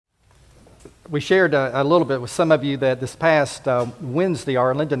We shared a little bit with some of you that this past Wednesday,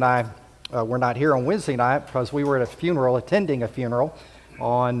 Linda and I were not here on Wednesday night because we were at a funeral, attending a funeral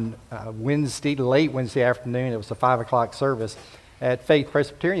on late Wednesday afternoon. It was a 5 o'clock service at Faith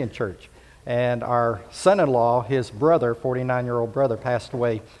Presbyterian Church. And our son-in-law, his brother, 49-year-old brother, passed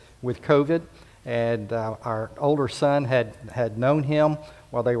away with COVID. And our older son had known him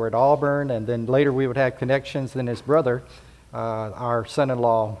while they were at Auburn, and then later we would have connections. Then his brother, our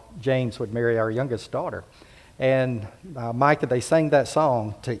son-in-law, James, would marry our youngest daughter. And Micah, they sang that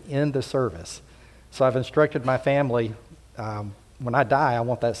song to end the service. So I've instructed my family, when I die, I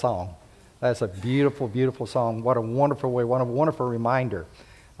want that song. That's a beautiful, beautiful song. What a wonderful way, what a wonderful reminder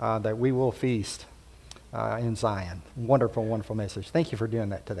that we will feast in Zion. Wonderful, wonderful message. Thank you for doing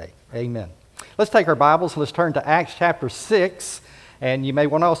that today. Amen. Let's take our Bibles. Let's turn to Acts chapter 6. And you may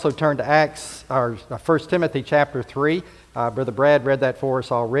want to also turn to 1 Timothy chapter 3. Brother Brad read that for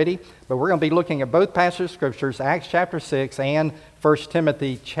us already. But we're going to be looking at both passages of Scriptures, Acts chapter 6 and 1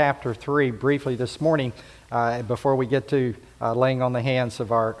 Timothy chapter 3, briefly this morning before we get to laying on the hands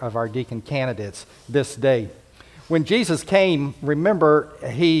of our deacon candidates this day. When Jesus came, remember,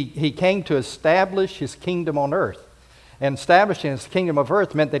 he came to establish his kingdom on earth. And establishing his kingdom of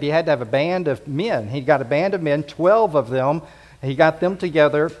earth meant that he had to have a band of men. He got a band of men, 12 of them. He got them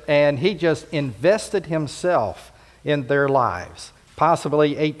together, and he just invested himself in their lives.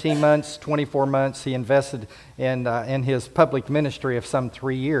 Possibly 18 months, 24 months, he invested in his public ministry of some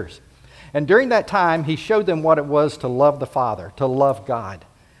 3 years. And during that time, he showed them what it was to love the Father, to love God.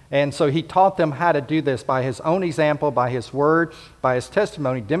 And so he taught them how to do this by his own example, by his word, by his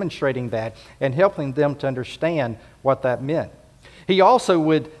testimony, demonstrating that and helping them to understand what that meant. He also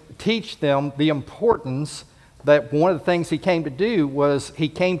would teach them the importance that one of the things he came to do was he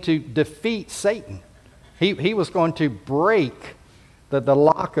came to defeat Satan. He was going to break the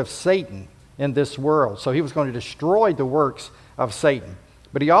lock of Satan in this world. So he was going to destroy the works of Satan.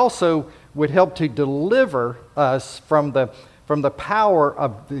 But he also would help to deliver us from the power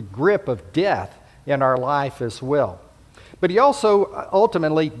of the grip of death in our life as well. But he also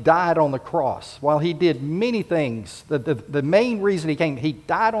ultimately died on the cross. While he did many things, the main reason he came, he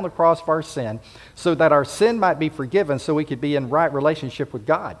died on the cross for our sin so that our sin might be forgiven, so we could be in right relationship with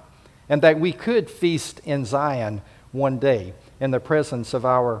God, and that we could feast in Zion one day in the presence of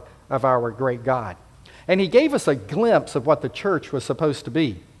our great God. And he gave us a glimpse of what the church was supposed to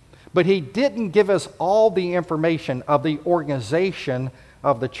be. But he didn't give us all the information of the organization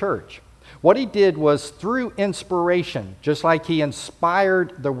of the church. What he did was through inspiration, just like he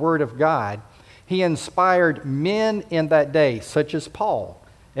inspired the Word of God, he inspired men in that day, such as Paul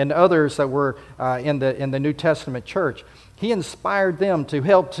and others that were in the New Testament church. He inspired them to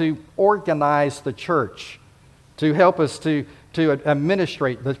help to organize the church, to help us to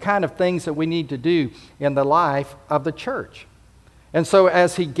administrate the kind of things that we need to do in the life of the church. And so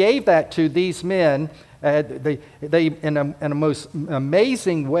as he gave that to these men, they in a most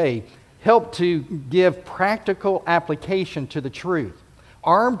amazing way, helped to give practical application to the truth,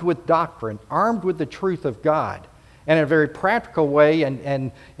 armed with doctrine, armed with the truth of God. And in a very practical way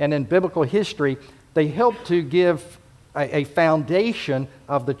and in biblical history, they helped to give a foundation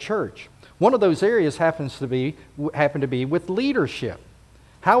of the church. One of those areas happened to be with leadership.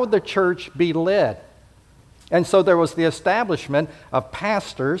 How would the church be led? And so there was the establishment of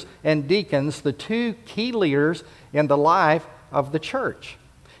pastors and deacons, the two key leaders in the life of the church.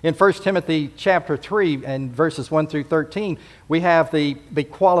 In 1 Timothy chapter 3 and verses 1 through 13, we have the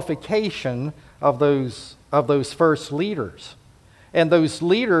qualification of those first leaders. And those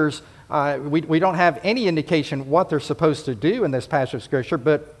leaders, we don't have any indication what they're supposed to do in this passage of Scripture,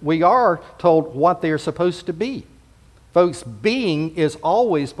 but we are told what they are supposed to be. Folks, being is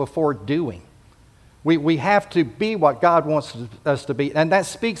always before doing. We have to be what God wants us to be, and that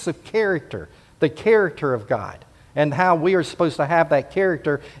speaks of character, the character of God, and how we are supposed to have that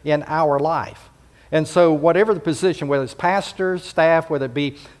character in our life. And so whatever the position, whether it's pastors, staff, whether it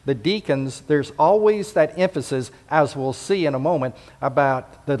be the deacons, there's always that emphasis, as we'll see in a moment,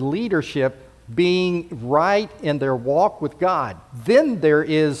 about the leadership being right in their walk with God. Then there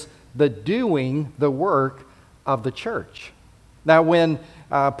is the doing the work of the church. Now when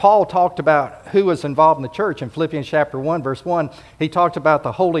Paul talked about who was involved in the church in Philippians chapter 1, verse 1, he talked about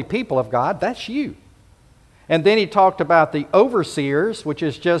the holy people of God. That's you. And then he talked about the overseers, which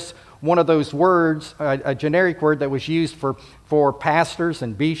is just one of those words, a generic word that was used for pastors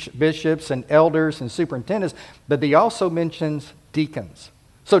and bishops and elders and superintendents, but he also mentions deacons.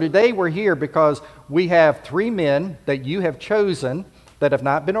 So today we're here because we have 3 men that you have chosen that have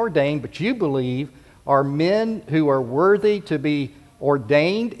not been ordained, but you believe are men who are worthy to be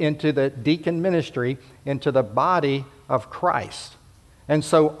ordained into the deacon ministry, into the body of Christ. And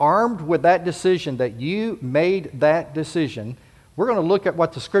so, armed with that decision, that you made that decision, we're going to look at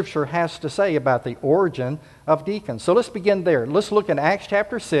what the Scripture has to say about the origin of deacons. So let's begin there. Let's look in Acts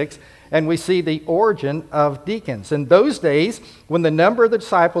chapter 6, and we see the origin of deacons. In those days, when the number of the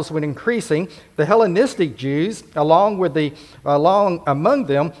disciples was increasing, the Hellenistic Jews, along among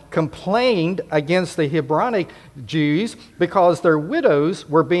them, complained against the Hebraic Jews because their widows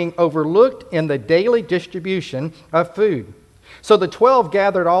were being overlooked in the daily distribution of food. So the 12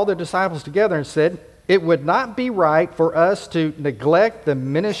 gathered all the disciples together and said, "It would not be right for us to neglect the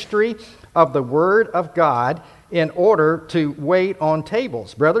ministry of the Word of God in order to wait on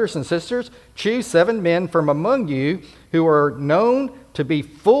tables. Brothers and sisters, choose 7 men from among you who are known to be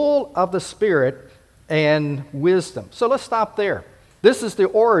full of the Spirit and wisdom." So let's stop there. This is the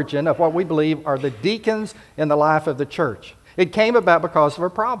origin of what we believe are the deacons in the life of the church. It came about because of a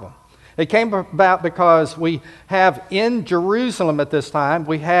problem. It came about because we have in Jerusalem at this time,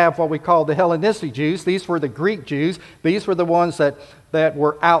 we have what we call the Hellenistic Jews. These were the Greek Jews. These were the ones that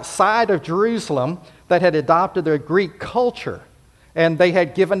were outside of Jerusalem that had adopted their Greek culture. And they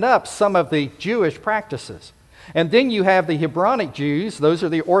had given up some of the Jewish practices. And then you have the Hebraic Jews. Those are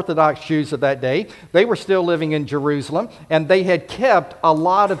the Orthodox Jews of that day. They were still living in Jerusalem, and they had kept a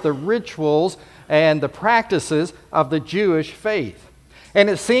lot of the rituals and the practices of the Jewish faith. And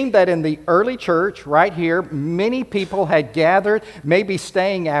it seemed that in the early church, right here, many people had gathered, maybe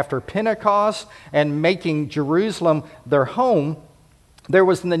staying after Pentecost and making Jerusalem their home. There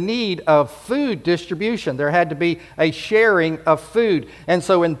was the need of food distribution. There had to be a sharing of food. And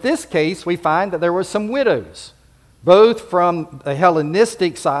so in this case, we find that there were some widows, both from the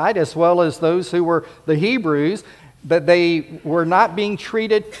Hellenistic side as well as those who were the Hebrews, that they were not being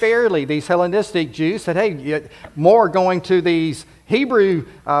treated fairly. These Hellenistic Jews said, hey, more going to these Hebrew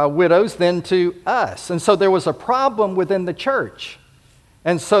widows than to us. And so there was a problem within the church.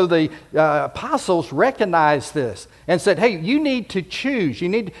 And so the apostles recognized this and said, hey, you need to choose. You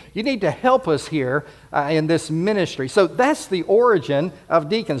need to help us here in this ministry. So that's the origin of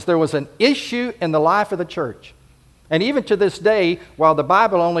deacons. There was an issue in the life of the church. And even to this day, while the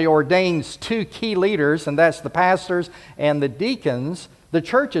Bible only ordains 2 key leaders, and that's the pastors and the deacons, the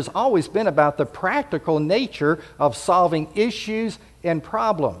church has always been about the practical nature of solving issues and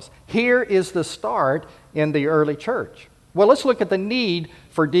problems. Here is the start in the early church. Well, let's look at the need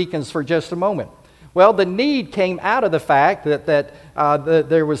for deacons for just a moment. Well, the need came out of the fact that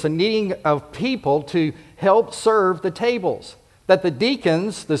there was a needing of people to help serve the tables. That the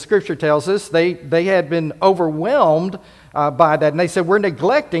deacons, the Scripture tells us, they had been overwhelmed by that. And they said, we're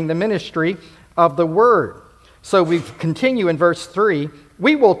neglecting the ministry of the Word. So we continue in verse 3.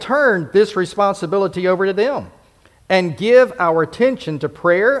 We will turn this responsibility over to them and give our attention to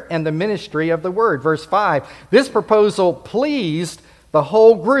prayer and the ministry of the Word. Verse 5. This proposal pleased the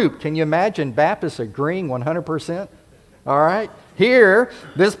whole group. Can you imagine Baptists agreeing 100%? All right. Here,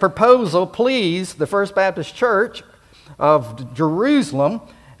 this proposal pleased the First Baptist Church of Jerusalem,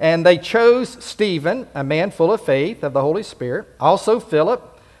 and they chose Stephen, a man full of faith of the Holy Spirit, also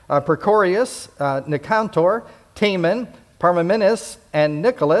Philip, Prochorus, Nicanor, Timon, Parmenas, and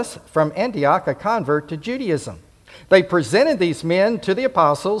Nicholas from Antioch, a convert to Judaism. They presented these men to the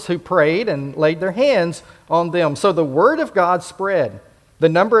apostles, who prayed and laid their hands on them. So the word of God spread. The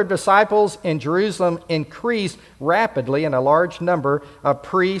number of disciples in Jerusalem increased rapidly, and a large number of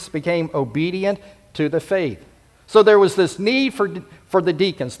priests became obedient to the faith. So there was this need for the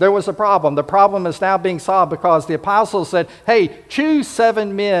deacons. There was a problem. The problem is now being solved because the apostles said, hey, choose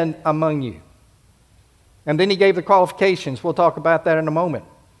 7 men among you. And then he gave the qualifications. We'll talk about that in a moment.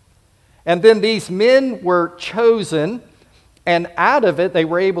 And then these men were chosen, and out of it they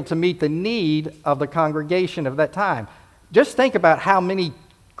were able to meet the need of the congregation of that time. Just think about how many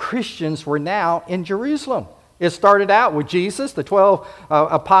Christians were now in Jerusalem. It started out with Jesus, the 12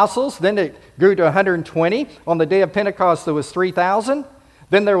 apostles. Then it grew to 120. On the day of Pentecost, there was 3,000.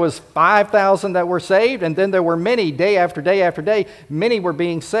 Then there was 5,000 that were saved. And then there were many, day after day after day, many were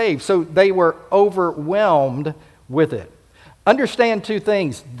being saved. So they were overwhelmed with it. Understand 2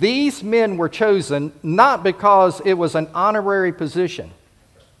 things. These men were chosen not because it was an honorary position.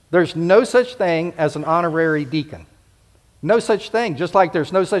 There's no such thing as an honorary deacon. No such thing. Just like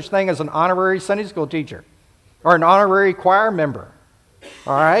there's no such thing as an honorary Sunday school teacher or an honorary choir member.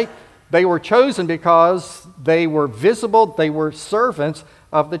 All right? They were chosen because they were visible, they were servants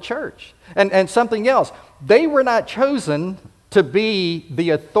of the church. And something else, they were not chosen to be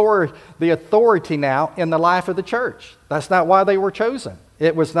the authority now in the life of the church. That's not why they were chosen.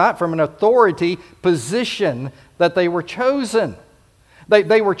 It was not from an authority position that they were chosen.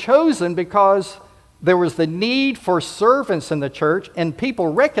 They were chosen because there was the need for servants in the church, and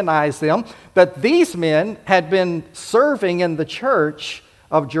people recognized them, that these men had been serving in the church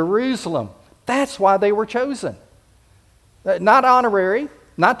of Jerusalem. That's why they were chosen. Not honorary,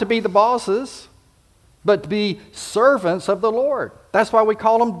 not to be the bosses, but to be servants of the Lord. That's why we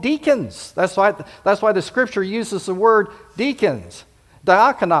call them deacons. That's why the scripture uses the word deacons.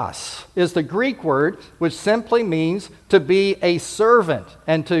 Diakonos is the Greek word, which simply means to be a servant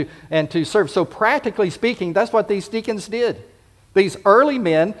and to serve. So practically speaking, that's what these deacons did. These early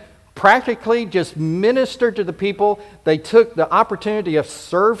men practically just ministered to the people. They took the opportunity of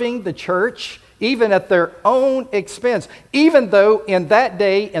serving the church, even at their own expense, even though in that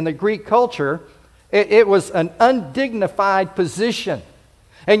day in the Greek culture, it was an undignified position.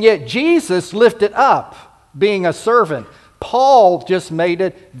 And yet Jesus lifted up being a servant. Paul just made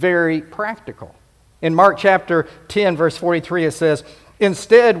it very practical. In Mark chapter 10, verse 43, it says,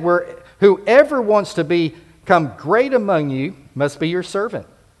 "Instead, whoever wants to become great among you must be your servant.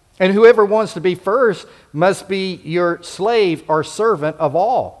 And whoever wants to be first must be your slave or servant of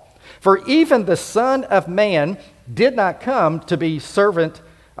all. For even the Son of Man did not come to be servant,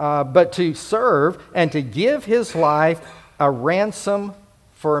 but to serve and to give his life a ransom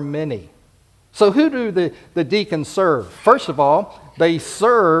for many." So who do the deacons serve? First of all, they're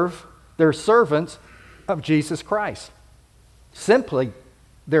servants of Jesus Christ. Simply,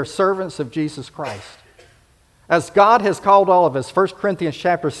 they're servants of Jesus Christ. As God has called all of us, 1 Corinthians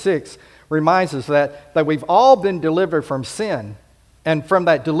chapter 6 reminds us that we've all been delivered from sin. And from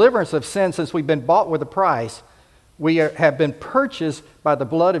that deliverance of sin, since we've been bought with a price, we have been purchased by the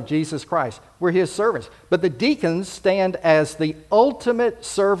blood of Jesus Christ. We're his servants. But the deacons stand as the ultimate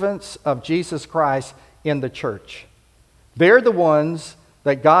servants of Jesus Christ in the church. They're the ones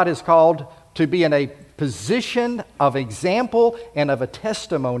that God has called to be in a position of example and of a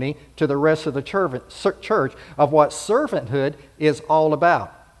testimony to the rest of the church of what servanthood is all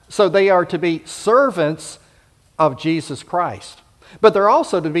about. So they are to be servants of Jesus Christ. But they're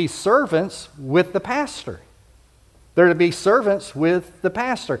also to be servants with the pastor. They're to be servants with the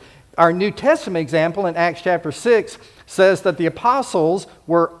pastor. Our New Testament example in Acts chapter 6 says that the apostles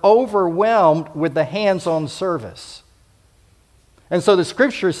were overwhelmed with the hands-on service. And so the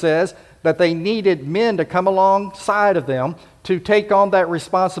scripture says that they needed men to come alongside of them to take on that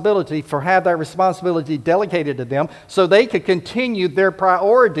responsibility, have that responsibility delegated to them so they could continue their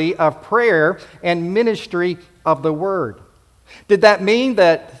priority of prayer and ministry of the word. Did that mean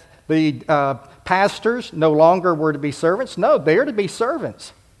that the pastors no longer were to be servants? No, they're to be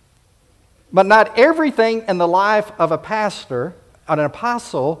servants. But not everything in the life of a pastor, an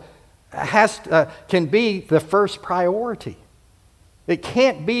apostle, can be the first priority. It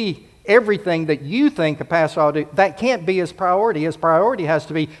can't be everything that you think a pastor ought to do. That can't be his priority. His priority has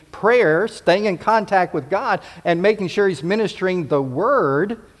to be prayer, staying in contact with God, and making sure he's ministering the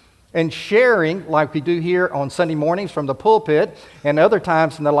word and sharing, like we do here on Sunday mornings from the pulpit and other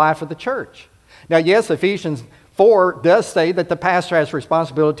times in the life of the church. Now, yes, Ephesians 4 does say that the pastor has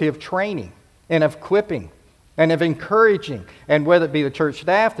responsibility of training and of equipping and of encouraging, and whether it be the church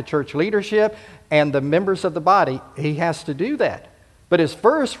staff, the church leadership, and the members of the body, he has to do that. But his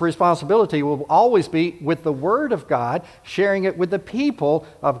first responsibility will always be with the Word of God, sharing it with the people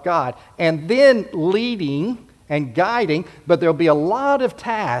of God, and then leading and guiding, but there'll be a lot of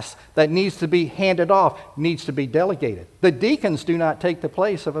tasks that needs to be handed off, needs to be delegated. The deacons do not take the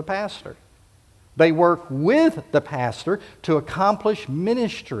place of a pastor. They work with the pastor to accomplish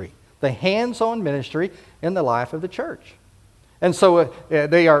ministry, the hands-on ministry in the life of the church. And so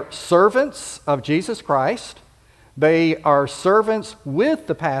they are servants of Jesus Christ. They are servants with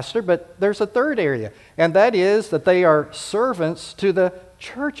the pastor, but there's a third area, and that is that they are servants to the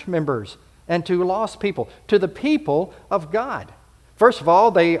church members and to lost people, to the people of God. First of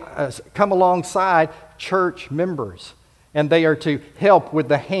all, they come alongside church members, and they are to help with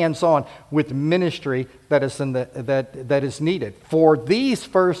the hands-on, with ministry that is needed. For these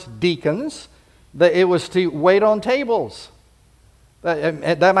first deacons, it was to wait on tables.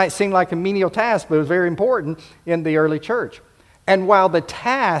 That might seem like a menial task, but it was very important in the early church. And while the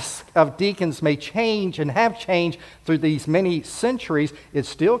task of deacons may change and have changed through these many centuries, it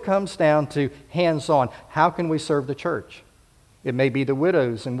still comes down to hands-on. How can we serve the church? It may be the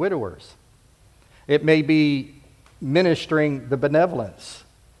widows and widowers. It may be ministering the benevolence.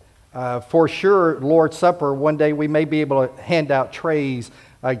 For sure, Lord's Supper, one day we may be able to hand out trays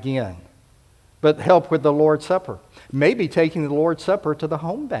again. But help with the Lord's Supper. Maybe taking the Lord's Supper to the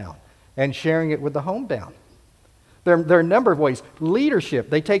homebound and sharing it with the homebound. There are a number of ways.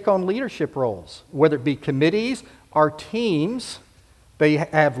 Leadership, they take on leadership roles, whether it be committees or teams. They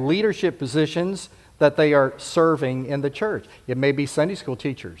have leadership positions that they are serving in the church. It may be Sunday school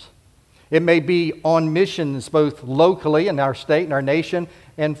teachers. It may be on missions both locally in our state and our nation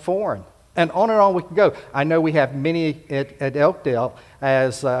and foreign. And on we can go. I know we have many at Elkdale,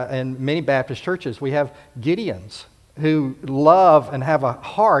 as in many Baptist churches. We have Gideons who love and have a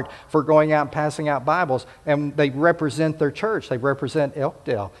heart for going out and passing out Bibles, and they represent their church. They represent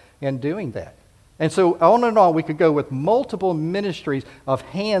Elkdale in doing that. And so on we could go with multiple ministries of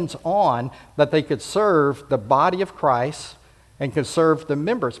hands-on that they could serve the body of Christ and could serve the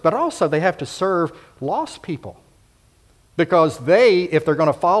members. But also they have to serve lost people. Because if they're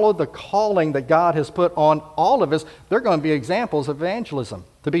going to follow the calling that God has put on all of us, they're going to be examples of evangelism.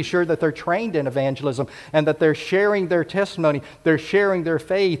 To be sure that they're trained in evangelism and that they're sharing their testimony, they're sharing their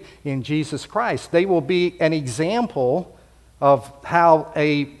faith in Jesus Christ. They will be an example of how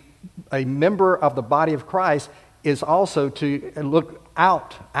a member of the body of Christ is also to look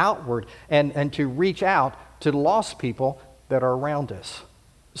outward and to reach out to lost people that are around us.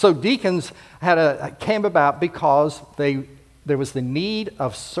 So deacons came about because there was the need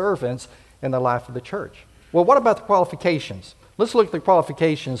of servants in the life of the church. Well, what about the qualifications? Let's look at the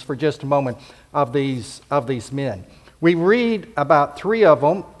qualifications for just a moment of these men. We read about 3 of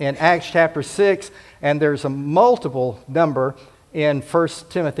them in Acts chapter 6, and there's a multiple number in 1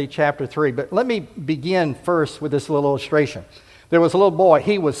 Timothy chapter 3. But let me begin first with this little illustration. There was a little boy.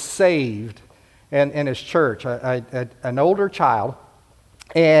 He was saved in his church, an older child.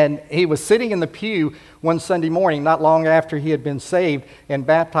 And he was sitting in the pew one Sunday morning, not long after he had been saved and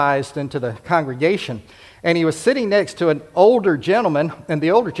baptized into the congregation. And he was sitting next to an older gentleman, and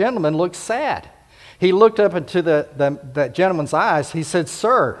the older gentleman looked sad. He looked up into that gentleman's eyes. He said,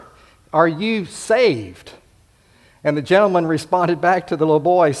 "Sir, are you saved?" And the gentleman responded back to the little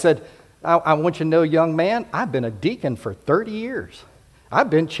boy. He said, I want you to know, young man, I've been a deacon for 30 years. I've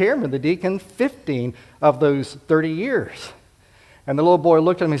been chairman of the deacon 15 of those 30 years. And the little boy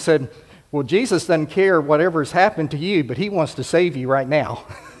looked at him and said, "Well, Jesus doesn't care whatever's happened to you, but he wants to save you right now."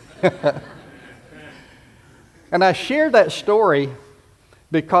 And I share that story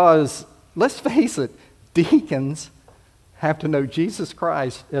because, let's face it, deacons have to know Jesus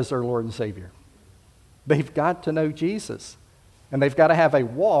Christ as their Lord and Savior. They've got to know Jesus, and they've got to have a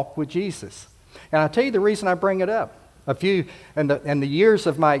walk with Jesus. And I'll tell you the reason I bring it up. In the years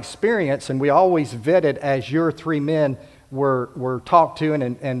of my experience, and we always vetted as your 3 men were talked to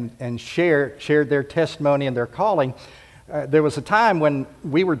and shared their testimony and their calling. There was a time when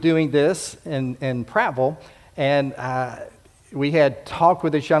we were doing this in Prattville, and we had talked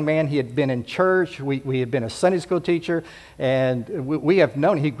with this young man. He had been in church. We had been a Sunday school teacher, and we have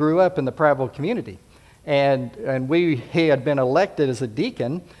known he grew up in the Prattville community. And he had been elected as a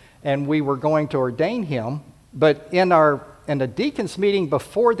deacon, and we were going to ordain him. But in the deacon's meeting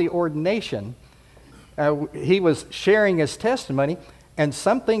before the ordination, he was sharing his testimony, and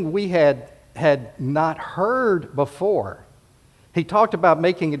something we had not heard before. He talked about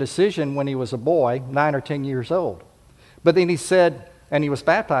making a decision when he was a boy, 9 or 10 years old. But then he said, and he was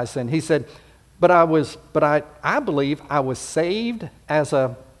baptized then, he said, but I believe I was saved as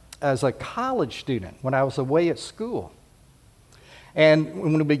a college student when I was away at school. And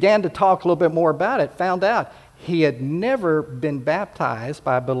when we began to talk a little bit more about it, found out he had never been baptized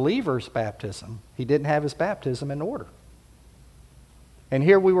by a believer's baptism. He didn't have his baptism in order. And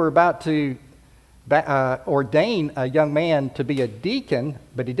here we were about to ordain a young man to be a deacon,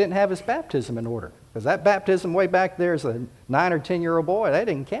 but he didn't have his baptism in order. Because that baptism way back there as a 9 or 10-year-old boy, that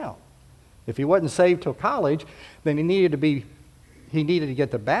didn't count. If he wasn't saved till college, then he needed to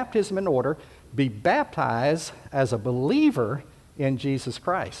get the baptism in order, be baptized as a believer in Jesus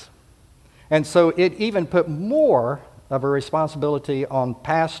Christ. And so it even put more of a responsibility on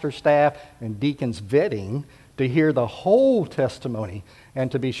pastor staff and deacons vetting to hear the whole testimony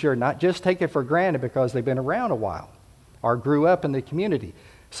and to be sure, not just take it for granted because they've been around a while or grew up in the community.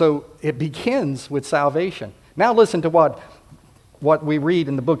 So it begins with salvation. Now listen to what we read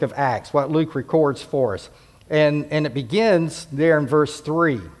in the book of Acts, what Luke records for us. And it begins there in verse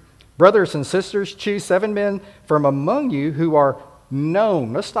 3. "Brothers and sisters, choose 7 men from among you who are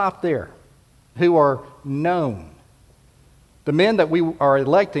known." Let's stop there. Who are known. The men that we are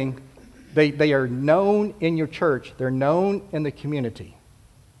electing, they are known in your church. They're known in the community.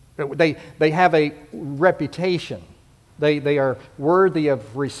 They have a reputation. They are worthy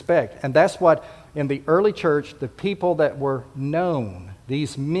of respect. And that's what, in the early church, the people that were known,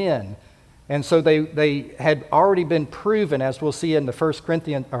 these men, and so they had already been proven, as we'll see in the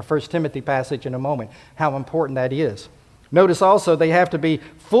 1 Timothy passage in a moment, how important that is. Notice also they have to be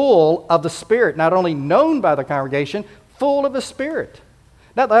full of the Spirit, not only known by the congregation, full of the Spirit.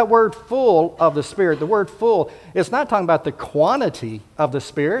 Now, that word full of the Spirit, the word full, it's not talking about the quantity of the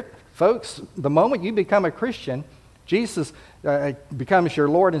Spirit. Folks, the moment you become a Christian, Jesus becomes your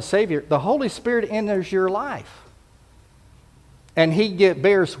Lord and Savior, the Holy Spirit enters your life. And He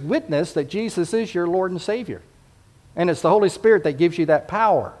bears witness that Jesus is your Lord and Savior. And it's the Holy Spirit that gives you that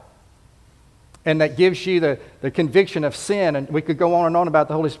power. And that gives you the conviction of sin. And we could go on and on about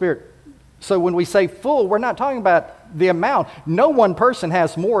the Holy Spirit. So when we say full, we're not talking about the amount. No one person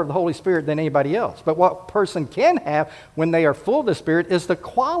has more of the Holy Spirit than anybody else. But what a person can have when they are full of the Spirit is the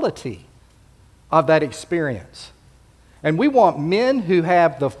quality of that experience. And we want men who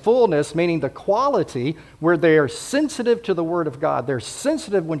have the fullness, meaning the quality, where they are sensitive to the Word of God. They're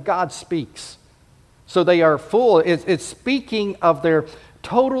sensitive when God speaks. So they are full. It's speaking of their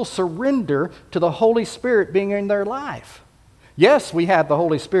total surrender to the Holy Spirit being in their life. Yes, we have the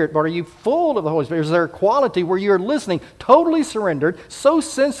Holy Spirit, but are you full of the Holy Spirit? Is there a quality where you're listening, totally surrendered, so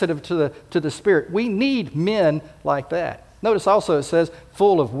sensitive to the Spirit? We need men like that. Notice also it says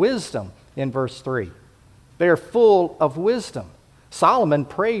full of wisdom in verse 3. They are full of wisdom. Solomon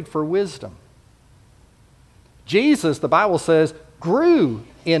prayed for wisdom. Jesus, the Bible says, grew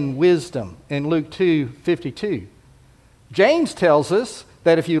in wisdom in Luke 2:52. James tells us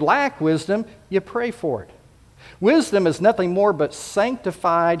that if you lack wisdom, you pray for it. Wisdom is nothing more but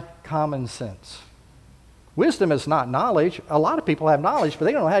sanctified common sense. Wisdom is not knowledge. A lot of people have knowledge, but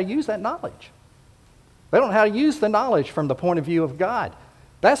they don't know how to use that knowledge. They don't know how to use the knowledge from the point of view of God.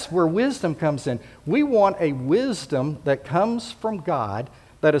 That's where wisdom comes in. We want a wisdom that comes from God,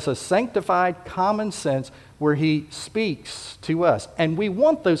 that is a sanctified common sense where He speaks to us. And we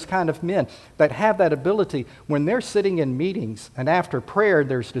want those kind of men that have that ability when they're sitting in meetings and after prayer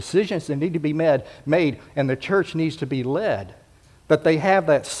there's decisions that need to be made and the church needs to be led, that they have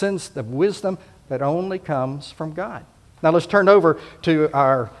that sense of wisdom that only comes from God. Now let's turn over to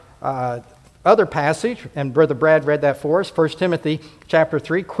our other passage, and Brother Brad read that for us, 1 Timothy chapter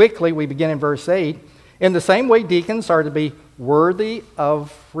 3. Quickly, we begin in verse 8. In the same way, deacons are to be worthy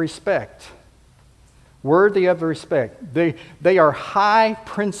of respect. Worthy of respect. They are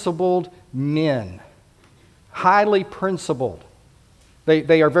high-principled men. Highly principled.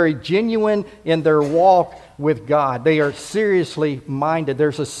 They are very genuine in their walk with God. They are seriously minded.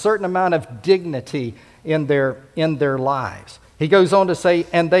 There's a certain amount of dignity in their lives. He goes on to say,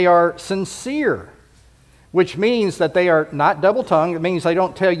 and they are sincere, which means that they are not double-tongued. It means they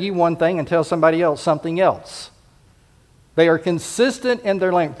don't tell you one thing and tell somebody else something else. They are consistent in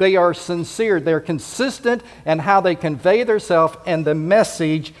their language. They are sincere. They're consistent in how they convey themselves and the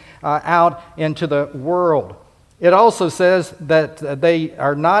message out into the world. It also says that they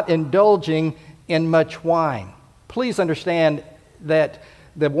are not indulging in much wine. Please understand that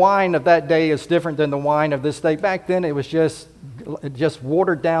the wine of that day is different than the wine of this day. Back then, it was just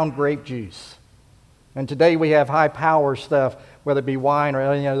watered down grape juice. And today we have high power stuff, whether it be wine or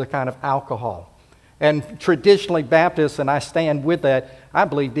any other kind of alcohol. And traditionally Baptists, and I stand with that, I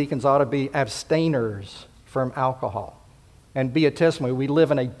believe deacons ought to be abstainers from alcohol and be a testimony. We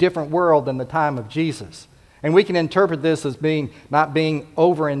live in a different world than the time of Jesus. And we can interpret this as not being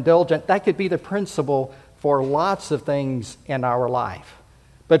overindulgent. That could be the principle for lots of things in our life.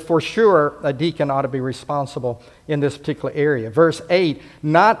 But for sure, a deacon ought to be responsible in this particular area. Verse 8,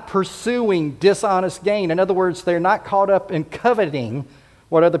 not pursuing dishonest gain. In other words, they're not caught up in coveting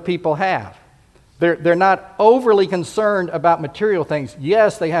what other people have. They're not overly concerned about material things.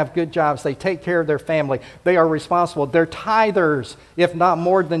 Yes, they have good jobs. They take care of their family. They are responsible. They're tithers, if not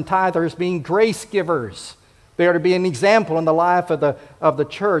more than tithers, being grace givers. They are to be an example in the life of the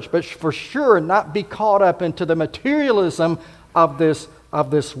church, but for sure not be caught up into the materialism of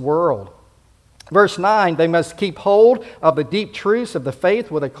this world. Verse 9, they must keep hold of the deep truths of the faith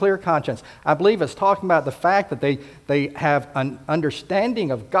with a clear conscience. I believe it's talking about the fact that they have an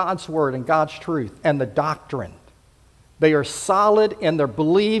understanding of God's word and God's truth and the doctrine. They are solid in their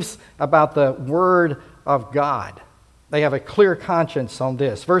beliefs about the word of God. They have a clear conscience on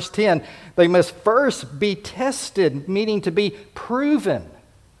this. Verse 10, they must first be tested, meaning to be proven.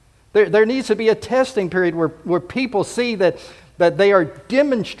 There needs to be a testing period where people see that they are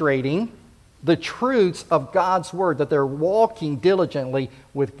demonstrating the truths of God's word, that they're walking diligently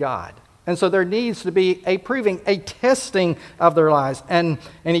with God. And so there needs to be a proving, a testing of their lives. And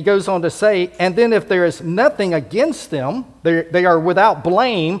he goes on to say, and then if there is nothing against them, they are without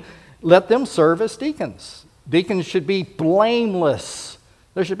blame, let them serve as deacons. Deacons should be blameless.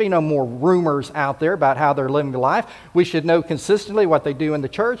 There should be no more rumors out there about how they're living their life. We should know consistently what they do in the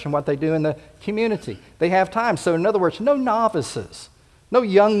church and what they do in the community. They have time. So in other words, no novices, no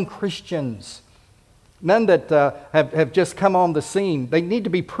young Christians None that have just come on the scene. They need to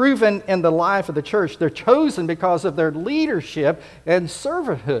be proven in the life of the church. They're chosen because of their leadership and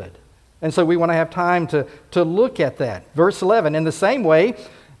servanthood. And so we want to have time to look at that. Verse 11, in the same way,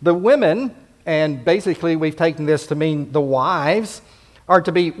 the women, and basically we've taken this to mean the wives, are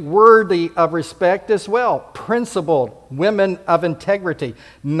to be worthy of respect as well. Principled, women of integrity,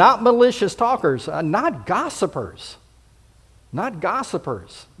 not malicious talkers, not gossipers,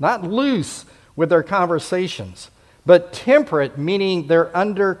 not loose with their conversations, but temperate, meaning they're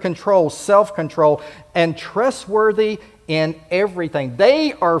under control, self-control, and trustworthy in everything.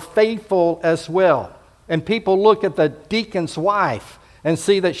 They are faithful as well. And people look at the deacon's wife and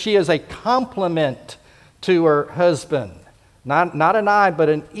see that she is a complement to her husband. Not an I, but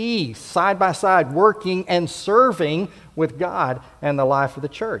an E, side by side, working and serving with God and the life of the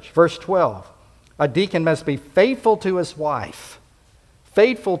church. Verse 12, a deacon must be faithful to his wife.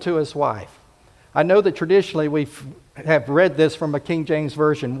 Faithful to his wife. I know that traditionally we have read this from a King James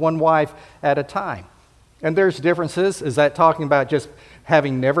Version, one wife at a time. And there's differences. Is that talking about just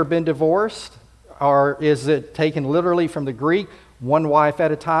having never been divorced? Or is it taken literally from the Greek, one wife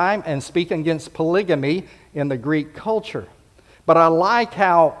at a time, and speaking against polygamy in the Greek culture? But I like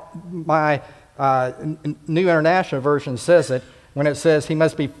how my New International Version says it when it says he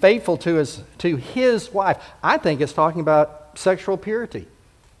must be faithful to his wife. I think it's talking about sexual purity.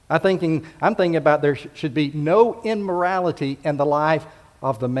 I'm thinking about there should be no immorality in the life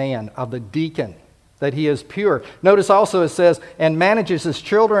of the man, of the deacon, that he is pure. Notice also it says, and manages his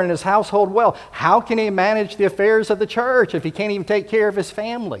children and his household well. How can he manage the affairs of the church if he can't even take care of his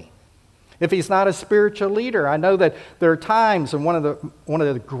family? If he's not a spiritual leader? I know that there are times, and one of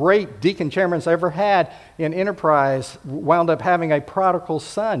the great deacon chairmen I ever had in Enterprise wound up having a prodigal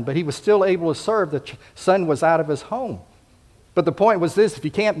son, but he was still able to serve. The son was out of his home. But the point was this: if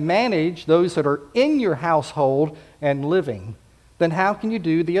you can't manage those that are in your household and living, then how can you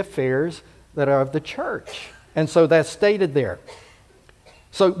do the affairs that are of the church? And so that's stated there.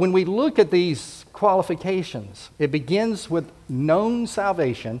 So when we look at these qualifications, it begins with known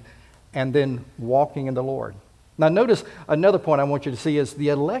salvation and then walking in the Lord. Now notice another point I want you to see is the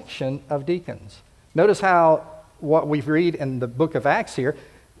election of deacons. Notice how what we read in the book of Acts here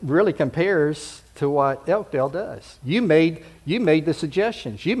really compares to what Elkdale does. You made the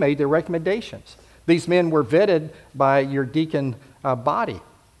suggestions. You made the recommendations. These men were vetted by your deacon body.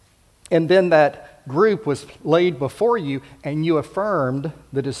 And then that group was laid before you, and you affirmed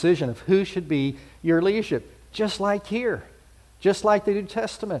the decision of who should be your leadership. Just like here. Just like the New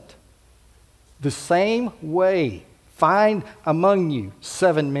Testament. The same way, find among you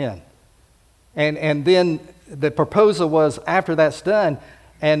 7 men. And then the proposal was, after that's done,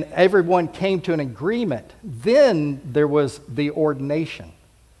 and everyone came to an agreement, then there was the ordination.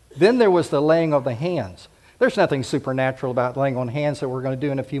 Then there was the laying of the hands. There's nothing supernatural about laying on hands that we're going to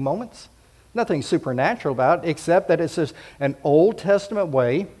do in a few moments. Nothing supernatural about it, except that it's just an Old Testament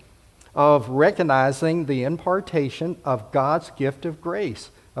way of recognizing the impartation of God's gift of grace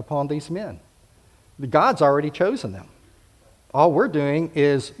upon these men. God's already chosen them. All we're doing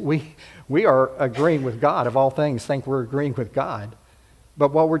is we are agreeing with God. Of all things, think we're agreeing with God.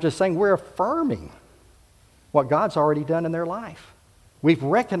 But what we're just saying, we're affirming what God's already done in their life. We've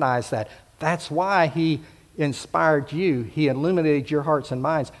recognized that. That's why He inspired you. He illuminated your hearts and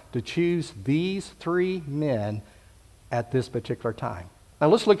minds to choose these 3 men at this particular time. Now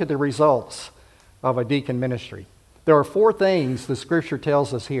let's look at the results of a deacon ministry. There are 4 things the Scripture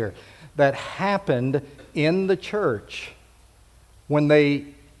tells us here that happened in the church when they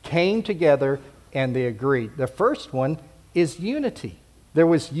came together and they agreed. The first one is unity. There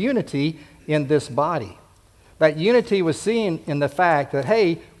was unity in this body. That unity was seen in the fact that,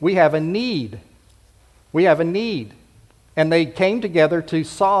 hey, we have a need. We have a need. And they came together to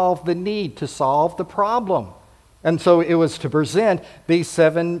solve the need, to solve the problem. And so it was to present these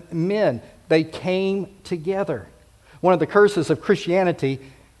 7 men. They came together. One of the curses of Christianity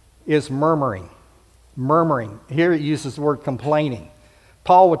is murmuring. Murmuring. Here it uses the word complaining.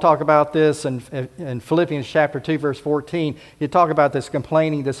 Paul would talk about this in Philippians chapter 2, verse 14. He'd talk about this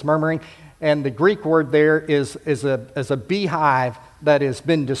complaining, this murmuring. And the Greek word there is a beehive that has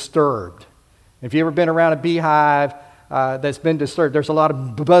been disturbed. If you've ever been around a beehive that's been disturbed, there's a lot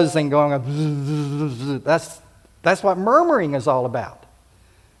of buzzing going on. That's what murmuring is all about.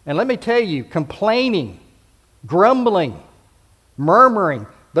 And let me tell you, complaining, grumbling, murmuring,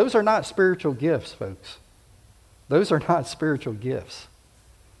 those are not spiritual gifts, folks. Those are not spiritual gifts.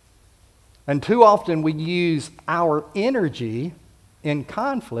 And too often we use our energy in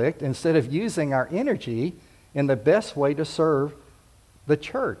conflict instead of using our energy in the best way to serve the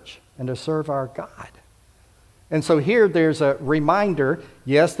church and to serve our God. And so here there's a reminder,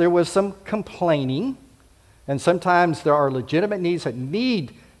 yes, there was some complaining, and sometimes there are legitimate needs that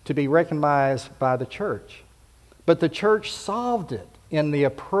need to be recognized by the church. But the church solved it in the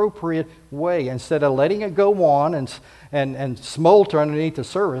appropriate way. Instead of letting it go on and smolder underneath the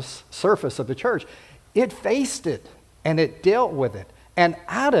surface of the church, it faced it and it dealt with it. And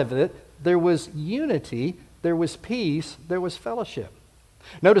out of it, there was unity, there was peace, there was fellowship.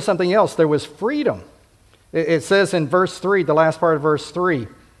 Notice something else. There was freedom. It says in verse 3, the last part of verse 3,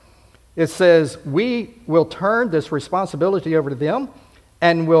 it says, we will turn this responsibility over to them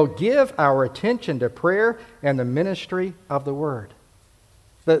and will give our attention to prayer and the ministry of the word.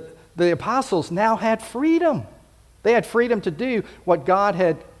 The apostles now had freedom. They had freedom to do what God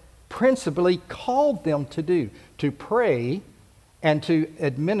had principally called them to do, to pray and to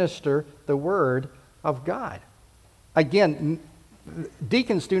administer the word of God. Again,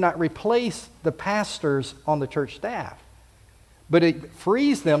 deacons do not replace the pastors on the church staff, but it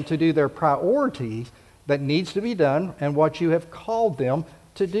frees them to do their priorities that needs to be done and what you have called them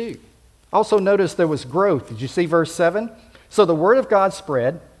to do. Also notice there was growth. Did you see verse 7? So the word of God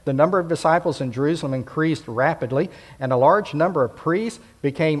spread, the number of disciples in Jerusalem increased rapidly, and a large number of priests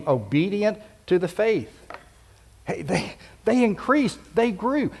became obedient to the faith. Hey, they increased, they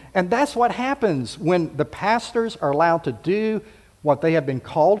grew. And that's what happens when the pastors are allowed to do what they have been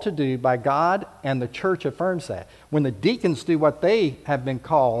called to do by God, and the church affirms that. When the deacons do what they have been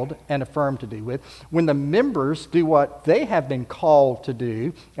called and affirmed to do with, when the members do what they have been called to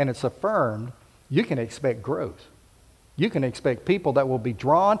do and it's affirmed, you can expect growth. You can expect people that will be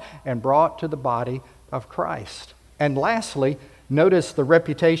drawn and brought to the body of Christ. And lastly, notice the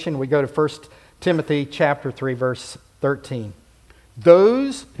reputation. We go to 1 Timothy chapter 3, verse 13.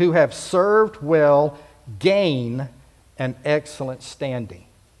 Those who have served well gain an excellent standing.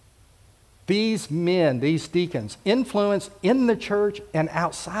 These men, these deacons, influence in the church and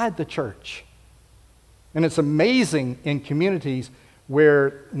outside the church. And it's amazing in communities where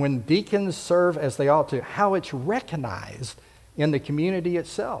when deacons serve as they ought to, how it's recognized in the community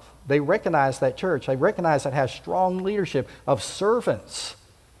itself. They recognize that church. They recognize it has strong leadership of servants.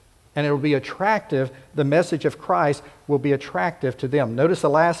 And it will be attractive. The message of Christ will be attractive to them. Notice the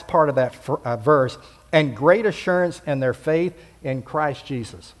last part of that verse. And great assurance in their faith in Christ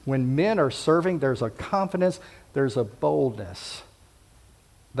Jesus. When men are serving, there's a confidence, there's a boldness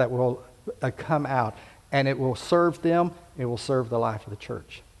that will come out. And it will serve them, it will serve the life of the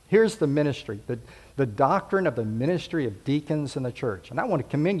church. Here's the ministry, the doctrine of the ministry of deacons in the church. And I want to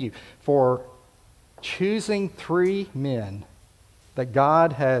commend you for choosing 3 men that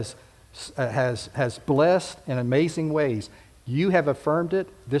God has blessed in amazing ways. You have affirmed it.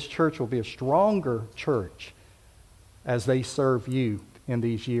 This church will be a stronger church as they serve you in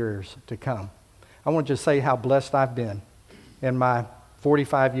these years to come. I want to just say how blessed I've been in my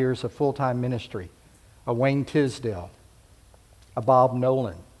 45 years of full-time ministry. A Wayne Tisdale, a Bob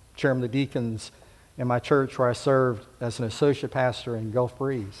Nolan, chairman of the deacons in my church where I served as an associate pastor in Gulf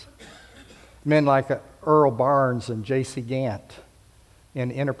Breeze. Men like Earl Barnes and J.C. Gant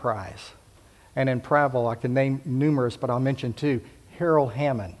in Enterprise. And in Prattville, I can name numerous, but I'll mention 2. Harold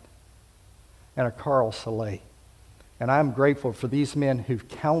Hammond and a Carl Saleh. And I'm grateful for these men who've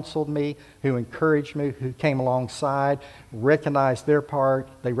counseled me, who encouraged me, who came alongside, recognized their part,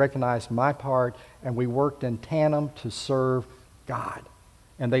 they recognized my part, and we worked in tandem to serve God.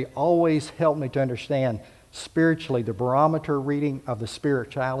 And they always helped me to understand spiritually the barometer reading of the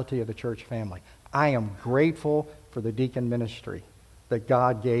spirituality of the church family. I am grateful for the deacon ministry that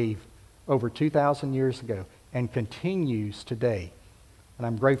God gave over 2,000 years ago and continues today. And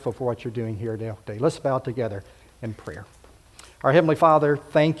I'm grateful for what you're doing here today. Let's bow together in prayer. Our Heavenly Father,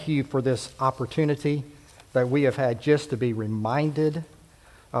 thank you for this opportunity that we have had just to be reminded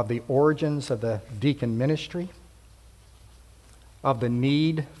of the origins of the deacon ministry, of the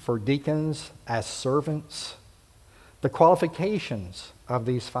need for deacons as servants, the qualifications of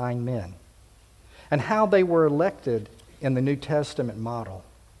these fine men, and how they were elected in the New Testament model.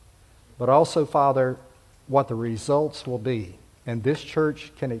 But also, Father, what the results will be. And this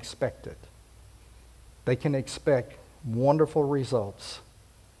church can expect it. They can expect wonderful results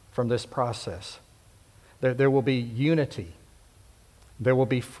from this process. There will be unity. There will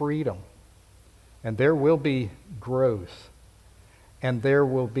be freedom. And there will be growth. And there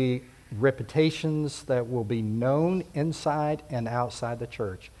will be reputations that will be known inside and outside the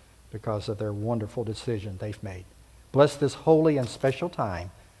church because of their wonderful decision they've made. Bless this holy and special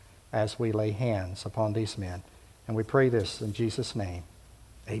time as we lay hands upon these men. And we pray this in Jesus' name.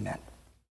 Amen.